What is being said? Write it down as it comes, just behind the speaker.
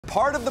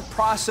part of the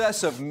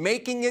process of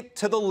making it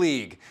to the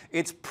league.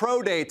 It's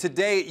pro day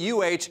today at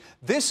UH.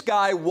 This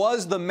guy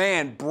was the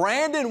man.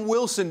 Brandon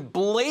Wilson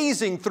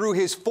blazing through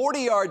his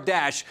 40-yard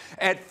dash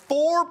at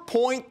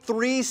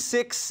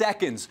 4.36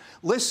 seconds.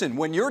 Listen,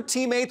 when your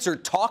teammates are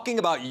talking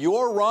about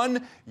your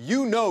run,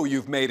 you know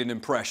you've made an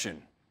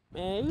impression.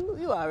 Man,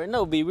 you already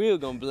know B Real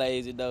gonna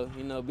blaze it though.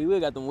 You know, B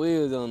Real got them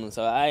wheels on him,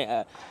 so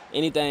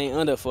anything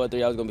under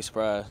 4.3, I was gonna be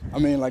surprised. I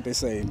mean, like they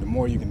say, the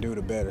more you can do,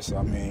 the better. So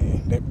I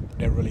mean,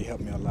 that really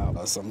helped me a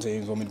lot. Some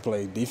teams want me to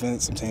play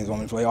defense, some teams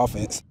want me to play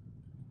offense.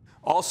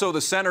 Also, the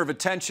center of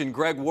attention,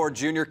 Greg Ward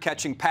Jr.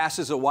 catching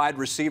passes, a wide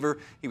receiver.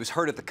 He was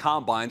hurt at the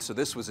combine, so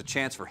this was a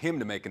chance for him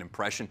to make an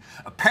impression.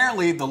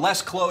 Apparently, the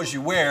less clothes you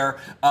wear,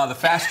 the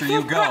faster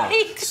you go.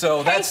 Right.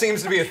 So that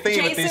seems to be a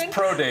theme at these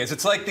pro days.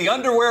 It's like the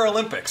underwear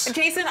Olympics.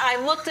 Jason, I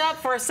looked up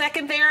for a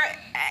second there.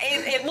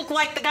 It looked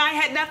like the guy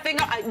had nothing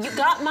on. You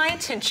got my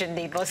attention,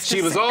 needless to say.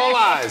 She was all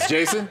eyes,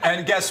 Jason.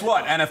 And guess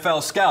what?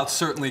 NFL scouts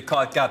certainly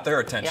got their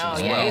attention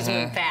as well. Yeah, he's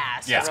moving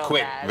fast. Yes,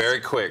 quick, fast.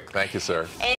 very quick. Thank you, sir.